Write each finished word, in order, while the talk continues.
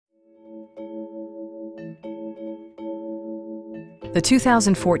the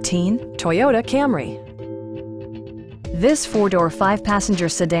 2014 Toyota Camry. This four-door, five-passenger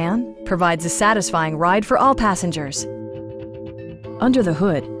sedan provides a satisfying ride for all passengers. Under the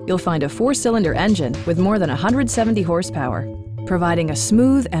hood, you'll find a four-cylinder engine with more than 170 horsepower, providing a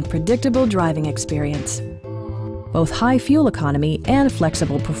smooth and predictable driving experience. Both high fuel economy and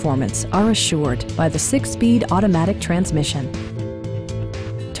flexible performance are assured by the six-speed automatic transmission.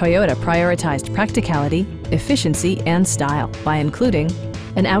 Toyota prioritized practicality, efficiency, and style by including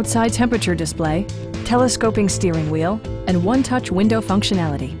an outside temperature display, telescoping steering wheel, and one-touch window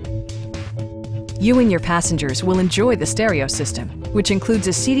functionality. You and your passengers will enjoy the stereo system, which includes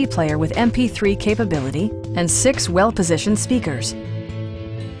a CD player with MP3 capability and 6 well-positioned speakers.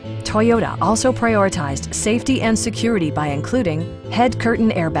 Toyota also prioritized safety and security by including head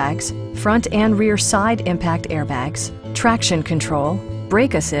curtain airbags, front and rear side impact airbags, traction control,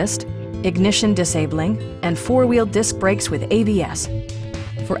 brake assist, ignition disabling, and four-wheel disc brakes with ABS.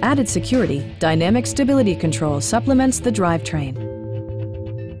 For added security, dynamic stability control supplements the drivetrain.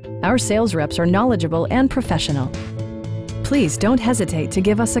 Our sales reps are knowledgeable and professional. Please don't hesitate to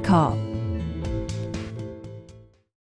give us a call.